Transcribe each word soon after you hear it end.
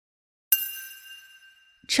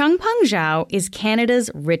Changpeng Zhao is Canada's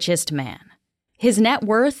richest man. His net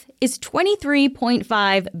worth is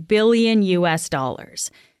 $23.5 billion US dollars.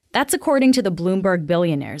 That's according to the Bloomberg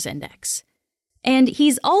Billionaires Index. And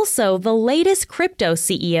he's also the latest crypto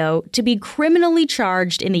CEO to be criminally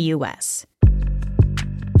charged in the US.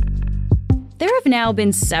 There have now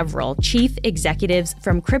been several chief executives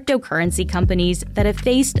from cryptocurrency companies that have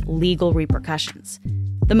faced legal repercussions.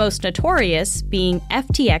 The most notorious being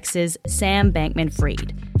FTX's Sam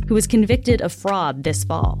Bankman-Fried, who was convicted of fraud this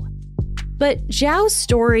fall. But Zhao's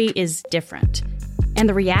story is different, and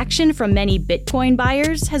the reaction from many Bitcoin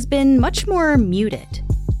buyers has been much more muted.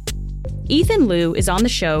 Ethan Liu is on the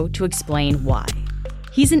show to explain why.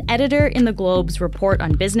 He's an editor in the Globe's Report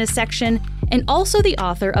on Business section and also the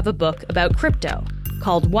author of a book about crypto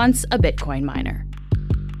called Once a Bitcoin Miner.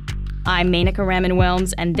 I'm Menaka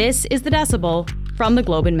Raman-Wilms, and this is The Decibel from the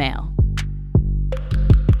Globe and Mail.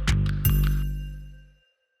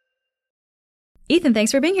 Ethan,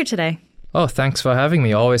 thanks for being here today. Oh, thanks for having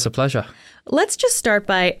me. Always a pleasure. Let's just start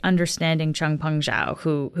by understanding Changpeng Zhao,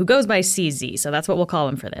 who goes by CZ, so that's what we'll call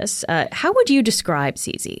him for this. How would you describe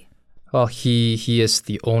CZ? Well, he is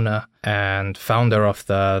the owner and founder of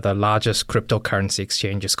the largest cryptocurrency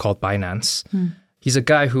exchange. It's called Binance. He's a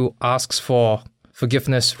guy who asks for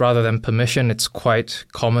forgiveness rather than permission. It's quite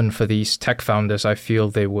common for these tech founders. I feel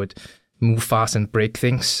they would move fast and break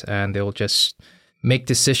things, and they'll just make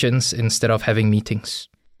decisions instead of having meetings.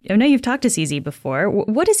 I know you've talked to CZ before.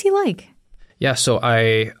 What is he like? Yeah, so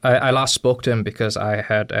I last spoke to him because I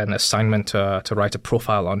had an assignment to write a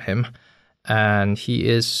profile on him. And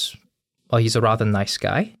he's a rather nice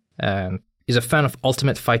guy. And he's a fan of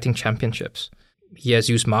Ultimate Fighting Championships. He has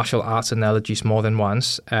used martial arts analogies more than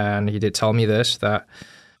once. And he did tell me this, that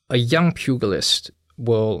a young pugilist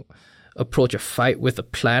will approach a fight with a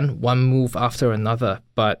plan, one move after another.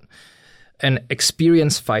 But an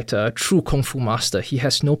experienced fighter, a true Kung Fu master, he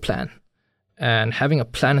has no plan. And having a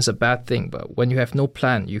plan is a bad thing, but when you have no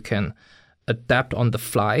plan, you can adapt on the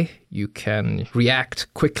fly, you can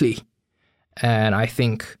react quickly. And I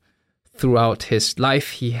think throughout his life,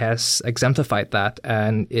 he has exemplified that,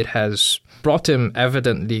 and it has brought him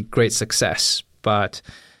evidently great success. But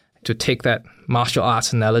to take that martial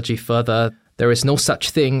arts analogy further, there is no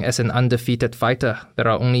such thing as an undefeated fighter. There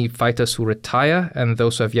are only fighters who retire and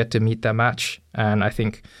those who have yet to meet their match. And I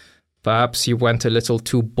think perhaps he went a little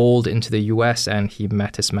too bold into the US and he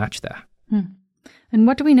met his match there. And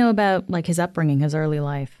what do we know about his upbringing, his early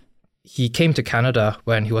life? He came to Canada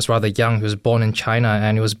when he was rather young. He was born in China,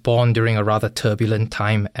 and he was born during a rather turbulent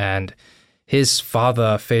time. And his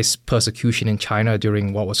father faced persecution in China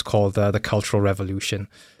during what was called the Cultural Revolution.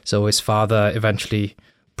 So his father eventually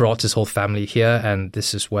brought his whole family here, and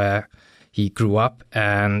this is where he grew up.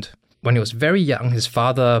 And when he was very young, his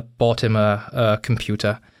father bought him a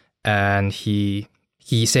computer, and he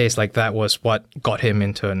says that was what got him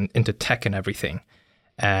into tech and everything.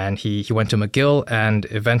 And he went to McGill, and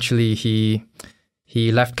eventually he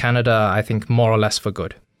left Canada, I think, more or less for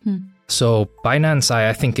good. So Binance,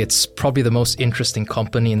 I think it's probably the most interesting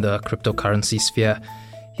company in the cryptocurrency sphere.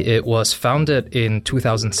 It was founded in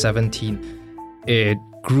 2017. It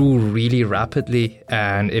grew really rapidly,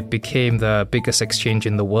 and it became the biggest exchange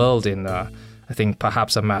in the world in, I think,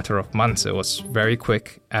 perhaps a matter of months. It was very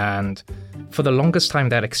quick, and for the longest time,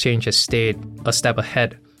 that exchange has stayed a step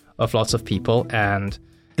ahead of lots of people, and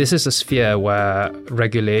this is a sphere where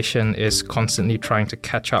regulation is constantly trying to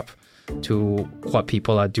catch up to what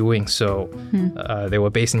people are doing. So they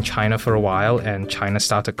were based in China for a while, and China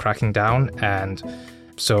started cracking down, and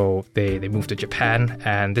so they moved to Japan,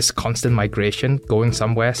 and this constant migration, going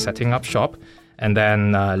somewhere, setting up shop, and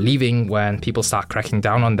then leaving when people start cracking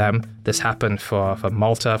down on them. This happened for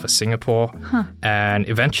Malta, for Singapore. And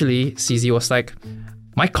eventually CZ was like,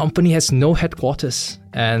 my company has no headquarters.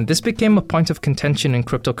 And this became a point of contention in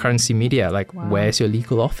cryptocurrency media. Where's your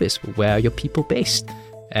legal office? Where are your people based?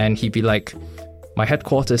 And he'd be like, my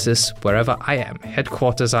headquarters is wherever I am.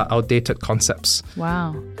 Headquarters are outdated concepts.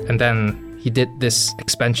 Wow. And then he did this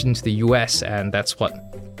expansion to the US, and that's what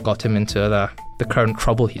got him into the current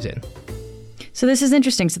trouble he's in. So this is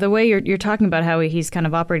interesting. So the way you're talking about how he's kind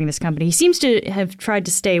of operating this company, he seems to have tried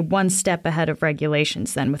to stay one step ahead of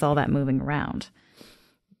regulations then with all that moving around.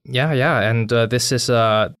 Yeah. And this is,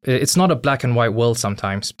 it's not a black and white world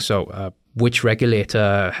sometimes. So which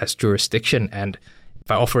regulator has jurisdiction? And if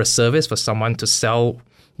I offer a service for someone to sell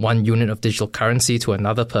one unit of digital currency to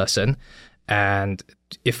another person, and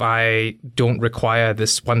if I don't require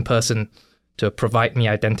this one person to provide me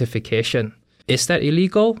identification, is that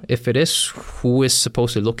illegal? If it is, who is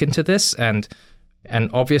supposed to look into this? And And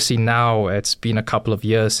obviously now it's been a couple of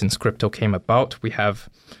years since crypto came about. We have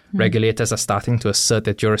regulators are starting to assert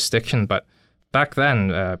their jurisdiction, but back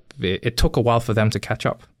then it took a while for them to catch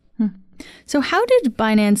up. So how did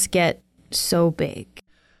Binance get so big?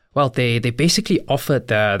 Well, they basically offered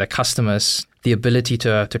their customers the ability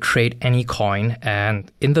to trade any coin.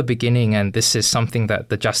 And in the beginning, and this is something that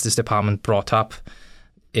the Justice Department brought up,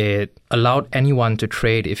 it allowed anyone to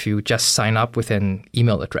trade if you just sign up with an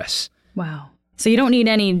email address. Wow. So you don't need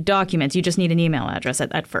any documents. You just need an email address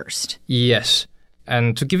at first. Yes.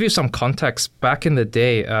 And to give you some context, back in the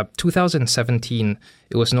day, 2017,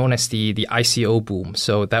 it was known as the ICO boom.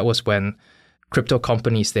 So that was when crypto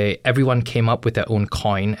companies, everyone came up with their own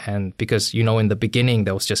coin. And because, in the beginning,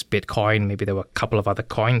 there was just Bitcoin, maybe there were a couple of other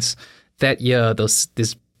coins. That year, there was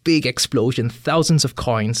this big explosion, thousands of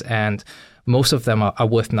coins, and most of them are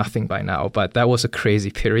worth nothing by now. But that was a crazy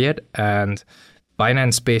period. And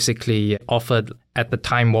Binance basically offered at the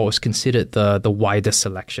time what was considered the widest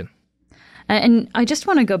selection. And I just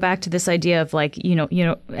want to go back to this idea of at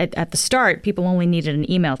the start, people only needed an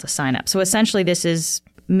email to sign up. So essentially, this is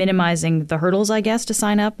minimizing the hurdles, I guess, to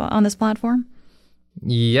sign up on this platform?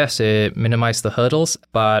 Yes, it minimized the hurdles,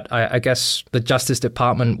 but I guess the Justice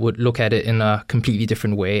Department would look at it in a completely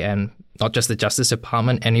different way, and not just the Justice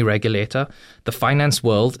Department, any regulator. The finance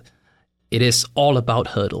world, it is all about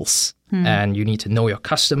hurdles. And you need to know your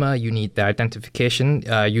customer, you need their identification,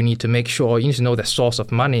 you need to know their source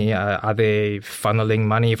of money. Are they funneling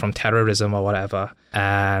money from terrorism or whatever?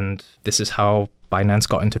 And this is how Binance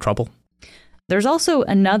got into trouble. There's also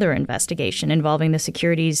another investigation involving the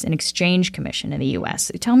Securities and Exchange Commission in the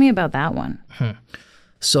U.S. Tell me about that one.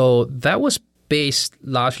 So that was based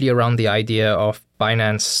largely around the idea of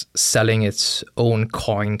Binance selling its own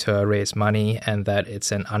coin to raise money and that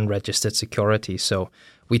it's an unregistered security. So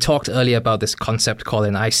we talked earlier about this concept called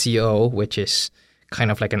an ICO, which is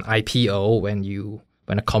kind of like an IPO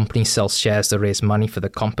when a company sells shares to raise money for the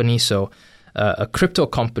company. So a crypto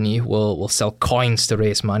company will sell coins to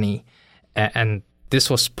raise money. And this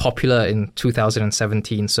was popular in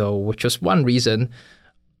 2017, which was one reason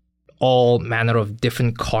all manner of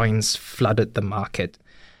different coins flooded the market.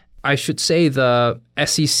 I should say the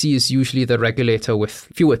SEC is usually the regulator with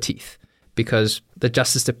fewer teeth because the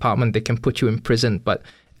Justice Department, they can put you in prison, but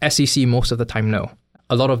SEC most of the time, no.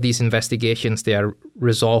 A lot of these investigations, they are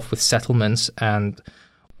resolved with settlements, and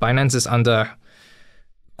Binance is under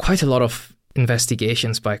quite a lot of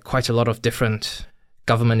investigations by quite a lot of different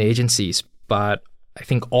government agencies. But I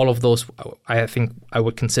think all of those, I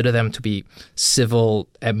would consider them to be civil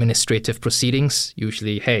administrative proceedings.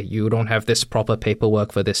 Usually, hey, you don't have this proper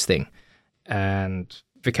paperwork for this thing. And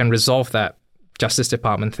if we can resolve that Justice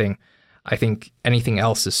Department thing, I think anything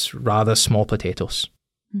else is rather small potatoes.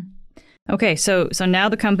 Okay, so now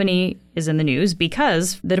the company is in the news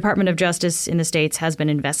because the Department of Justice in the States has been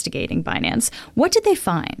investigating Binance. What did they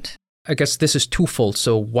find? I guess this is twofold.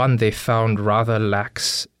 So one, they found rather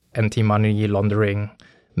lax anti-money laundering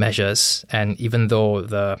measures. And even though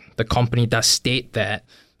the company does state that,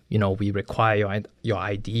 we require your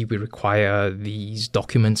ID, we require these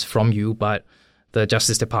documents from you, but the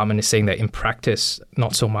Justice Department is saying that in practice,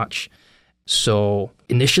 not so much. So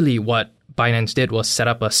initially what Binance did was set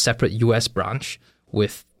up a separate US branch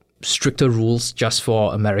with stricter rules just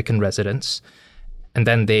for American residents. And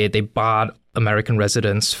then they barred American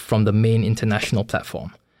residents from the main international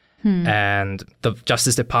platform. And the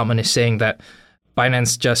Justice Department is saying that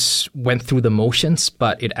Binance just went through the motions,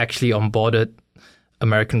 but it actually onboarded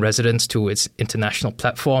American residents to its international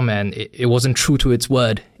platform, and it wasn't true to its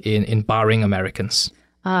word in barring Americans.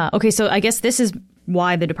 Okay, so I guess this is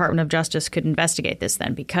why the Department of Justice could investigate this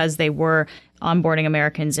then, because they were onboarding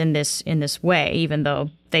Americans in this way, even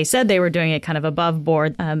though they said they were doing it kind of above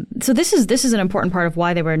board. So this is an important part of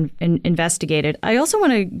why they were investigated. I also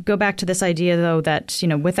want to go back to this idea, though, that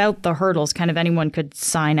without the hurdles, kind of anyone could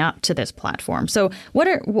sign up to this platform. So what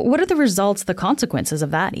are the results, the consequences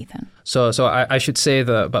of that, Ethan? So I should say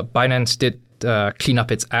but Binance did clean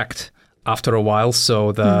up its act after a while.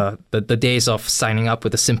 So the days of signing up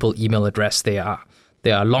with a simple email address, they are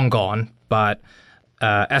long gone. But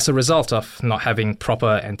as a result of not having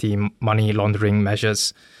proper anti-money laundering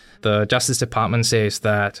measures, the Justice Department says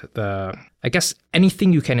that I guess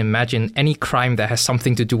anything you can imagine, any crime that has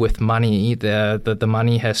something to do with money, the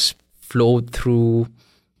money has flowed through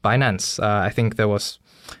Binance. I think there was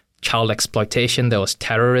child exploitation, there was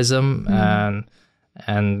terrorism,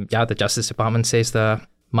 and the Justice Department says the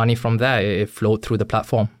money from there, it flowed through the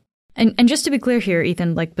platform. And just to be clear here,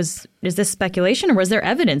 Ethan, is this speculation or was there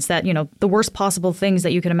evidence that, the worst possible things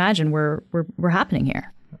that you can imagine were happening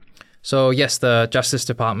here? So yes, the Justice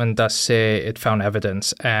Department does say it found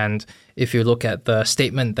evidence. And if you look at the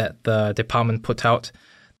statement that the department put out,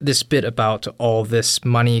 this bit about all this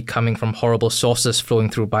money coming from horrible sources flowing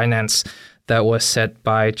through Binance, that was said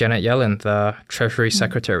by Janet Yellen, the Treasury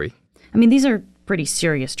Secretary. I mean, these are pretty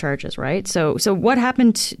serious charges, right? So what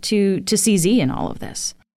happened to CZ in all of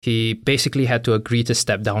this? He basically had to agree to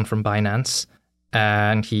step down from Binance,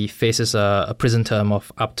 and he faces a prison term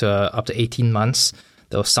of up to 18 months.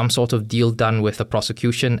 There was some sort of deal done with the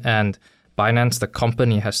prosecution, and Binance, the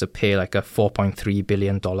company, has to pay like a $4.3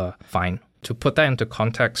 billion fine. To put that into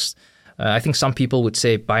context, I think some people would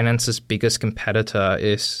say Binance's biggest competitor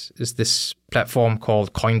is this platform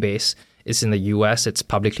called Coinbase. It's in the US, it's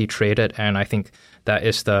publicly traded, and I think that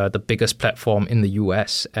is the biggest platform in the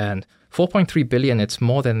US. And 4.3 billion, it's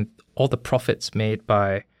more than all the profits made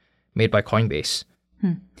by Coinbase.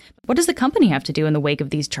 What does the company have to do in the wake of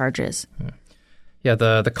these charges? Yeah,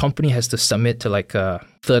 the company has to submit to like a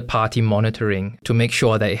third-party monitoring to make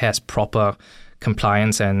sure that it has proper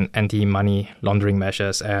compliance and anti-money laundering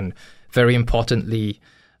measures. And very importantly,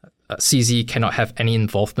 CZ cannot have any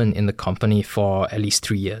involvement in the company for at least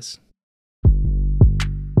 3 years.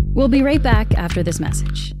 We'll be right back after this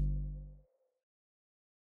message.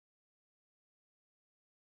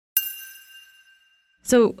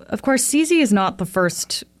 So, of course, CZ is not the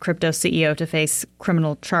first crypto CEO to face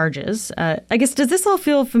criminal charges. I guess, does this all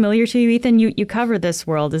feel familiar to you, Ethan? You cover this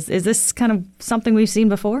world. Is this kind of something we've seen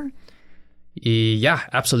before? Yeah,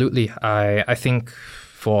 absolutely. I think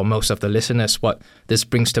for most of the listeners, what this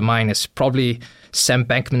brings to mind is probably Sam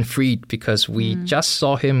Bankman-Fried, because we just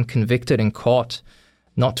saw him convicted in court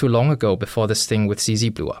not too long ago before this thing with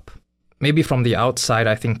CZ blew up. Maybe from the outside,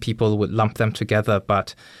 I think people would lump them together,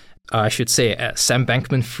 but I should say Sam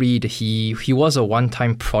Bankman-Fried, he was a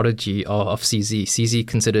one-time prodigy of CZ. CZ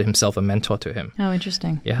considered himself a mentor to him. Oh,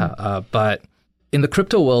 interesting. Yeah, but in the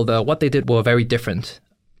crypto world, what they did were very different.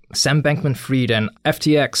 Sam Bankman-Fried and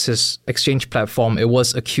FTX, his exchange platform, it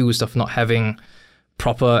was accused of not having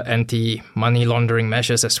proper anti-money laundering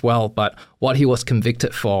measures as well. But what he was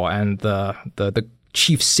convicted for, and the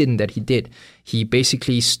chief sin that he did, he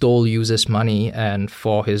basically stole users' money and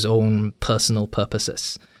for his own personal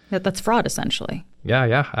purposes. That's fraud, essentially.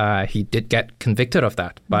 Yeah. He did get convicted of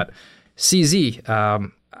that. But CZ,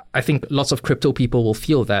 I think lots of crypto people will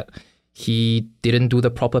feel that he didn't do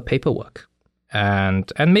the proper paperwork.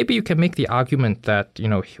 And maybe you can make the argument that,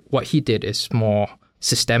 what he did is more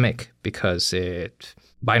systemic because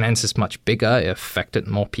Binance is much bigger, it affected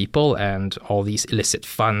more people, and all these illicit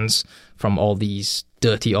funds from all these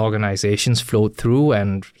dirty organizations flowed through,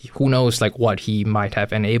 and who knows what he might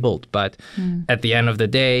have enabled. But at the end of the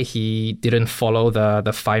day, he didn't follow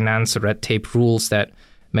the finance red tape rules that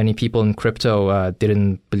many people in crypto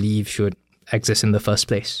didn't believe should exist in the first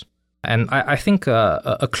place. And I think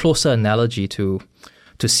a closer analogy to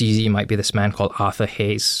CZ might be this man called Arthur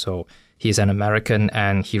Hayes. So he's an American,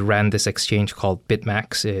 and he ran this exchange called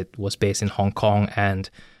BitMEX. It was based in Hong Kong, and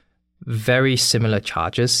very similar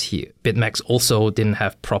charges. BitMEX also didn't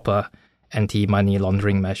have proper anti-money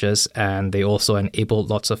laundering measures, and they also enabled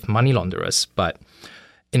lots of money launderers. But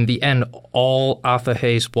in the end, all Arthur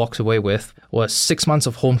Hayes walked away with was 6 months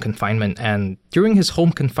of home confinement. And during his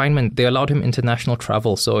home confinement, they allowed him international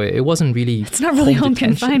travel. So it wasn't really... It's not really home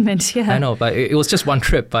confinement, yeah. I know, but it was just one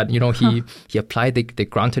trip. But, he applied, they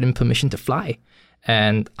granted him permission to fly.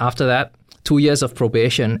 And after that, 2 years of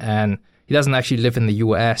probation, and he doesn't actually live in the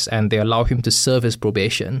US, and they allow him to serve his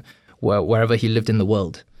probation wherever he lived in the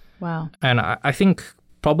world. Wow. And I think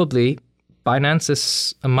probably Binance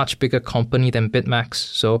is a much bigger company than BitMEX,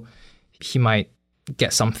 so he might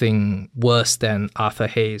get something worse than Arthur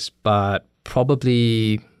Hayes, but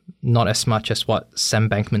probably not as much as what Sam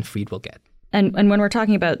Bankman-Fried will get. And when we're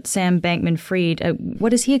talking about Sam Bankman-Fried,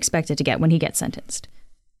 what is he expected to get when he gets sentenced?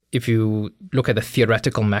 If you look at the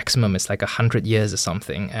theoretical maximum, it's like 100 years or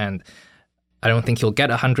something, and I don't think he'll get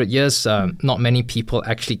 100 years. Not many people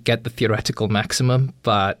actually get the theoretical maximum,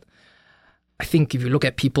 but I think if you look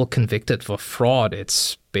at people convicted for fraud,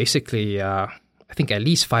 it's basically, I think, at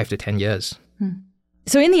least 5 to 10 years.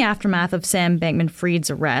 So in the aftermath of Sam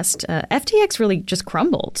Bankman-Fried's arrest, FTX really just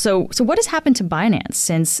crumbled. So what has happened to Binance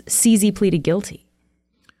since CZ pleaded guilty?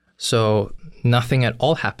 So nothing at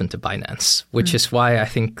all happened to Binance, which is why I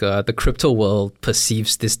think the crypto world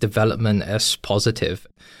perceives this development as positive.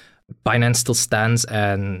 Binance still stands,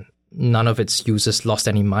 and none of its users lost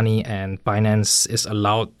any money, and Binance is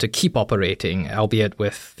allowed to keep operating, albeit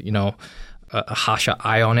with, a harsher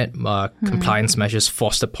eye on it, compliance measures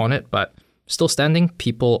forced upon it, but still standing.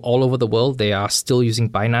 People all over the world, they are still using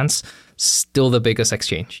Binance, still the biggest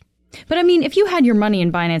exchange. But I mean, if you had your money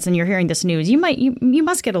in Binance and you're hearing this news, you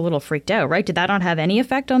must get a little freaked out, right? Did that not have any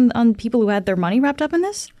effect on people who had their money wrapped up in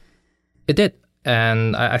this? It did.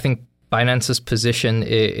 And I think Binance's position,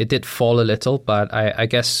 it did fall a little, but I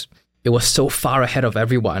guess it was so far ahead of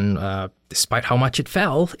everyone. Despite how much it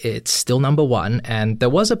fell, it's still number one. And there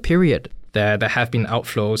was a period there have been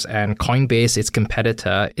outflows, and Coinbase, its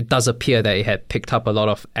competitor, it does appear that it had picked up a lot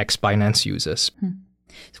of ex-Binance users.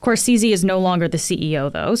 Of course, CZ is no longer the CEO,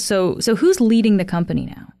 though. So who's leading the company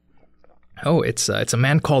now? Oh, it's a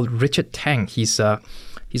man called Richard Tang. He's a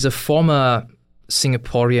former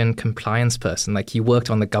Singaporean compliance person. Like, he worked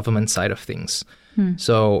on the government side of things.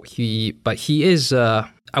 So he is, I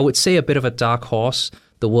would say, a bit of a dark horse.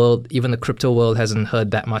 The world, even the crypto world, hasn't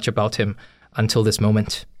heard that much about him until this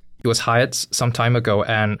moment. He was hired some time ago,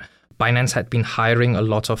 and Binance had been hiring a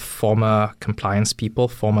lot of former compliance people,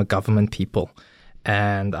 former government people.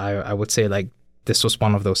 And I would say, like, this was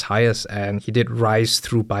one of those hires, and he did rise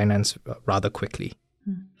through Binance rather quickly.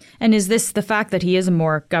 And is this the fact that he is a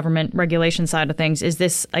more government regulation side of things? Is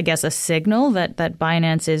this, I guess, a signal that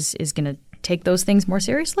Binance is going to take those things more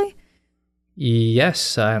seriously?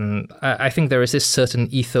 Yes, and I think there is this certain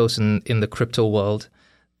ethos in the crypto world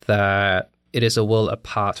that it is a world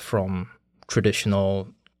apart from traditional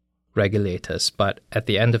regulators. But at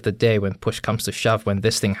the end of the day, when push comes to shove, when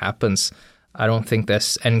this thing happens, I don't think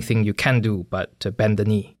there's anything you can do but to bend the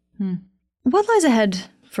knee. What lies ahead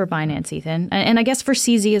for Binance, Ethan? And I guess for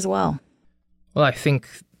CZ as well? Well, I think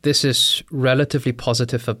this is relatively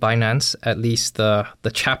positive for Binance. At least the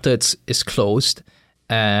chapter is closed,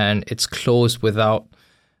 and it's closed without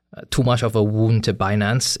too much of a wound to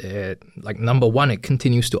Binance. Number one, it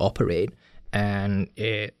continues to operate, and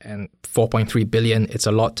 4.3 billion, it's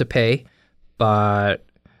a lot to pay, but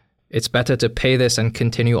it's better to pay this and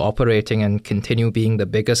continue operating and continue being the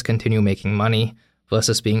biggest, continue making money,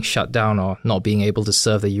 versus being shut down or not being able to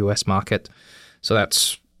serve the US market. So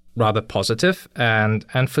that's rather positive. And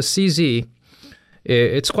for CZ,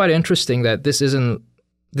 it's quite interesting that this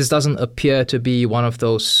doesn't appear to be one of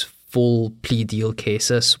those full plea deal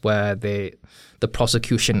cases where the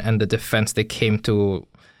prosecution and the defense, they came to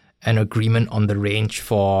an agreement on the range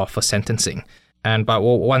for sentencing. But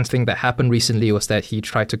one thing that happened recently was that he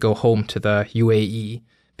tried to go home to the UAE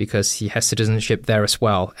because he has citizenship there as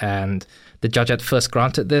well. And the judge at first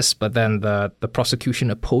granted this, but then the prosecution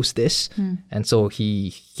opposed this. And so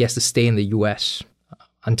he has to stay in the US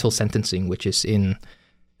until sentencing, which is in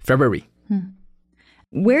February.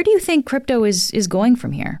 Where do you think crypto is going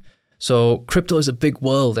from here? So crypto is a big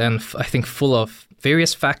world, and I think full of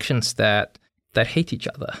various factions that hate each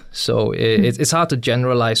other. So it's hard to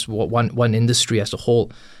generalize one industry as a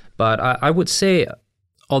whole. But I would say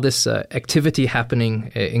all this activity happening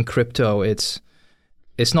in crypto, it's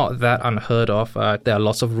not that unheard of. There are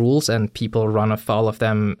lots of rules, and people run afoul of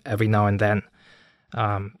them every now and then.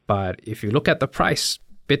 But if you look at the price,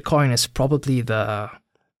 Bitcoin is probably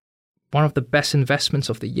one of the best investments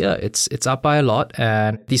of the year. It's up by a lot,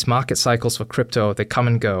 and these market cycles for crypto, they come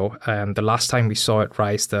and go. And the last time we saw it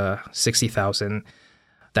rise to 60,000,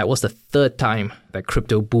 that was the third time that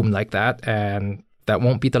crypto boomed like that, and that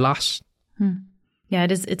won't be the last. Yeah,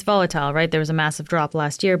 it's volatile, right? There was a massive drop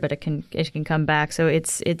last year, but it can come back. So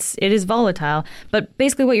it is volatile. But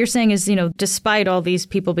basically what you're saying is, despite all these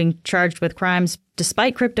people being charged with crimes,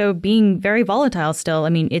 despite crypto being very volatile still, I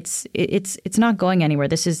mean, it's not going anywhere.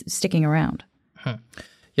 This is sticking around.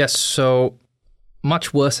 Yes, so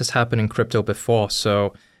much worse has happened in crypto before.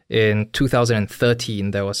 So in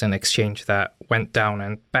 2013, there was an exchange that went down.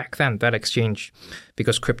 And back then, that exchange,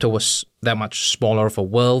 because crypto was that much smaller of a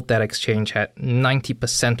world, that exchange had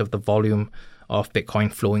 90% of the volume of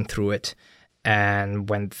Bitcoin flowing through it. And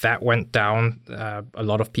when that went down, a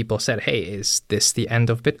lot of people said, hey, is this the end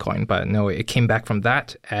of Bitcoin? But no, it came back from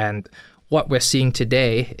that. And what we're seeing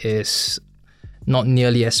today is not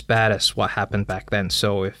nearly as bad as what happened back then.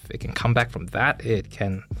 So if it can come back from that, it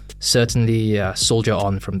can certainly soldier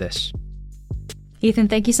on from this. Ethan,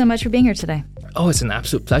 thank you so much for being here today. Oh, it's an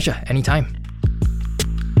absolute pleasure. Anytime.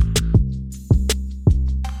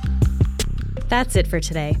 That's it for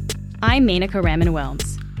today. I'm Menaka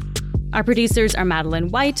Raman-Wilms. Our producers are Madeline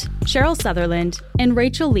White, Cheryl Sutherland, and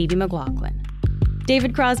Rachel Levy-McLaughlin.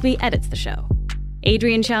 David Crosby edits the show.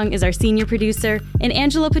 Adrian Chung is our senior producer, and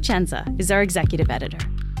Angela Pacenza is our executive editor.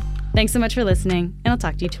 Thanks so much for listening, and I'll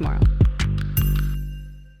talk to you tomorrow.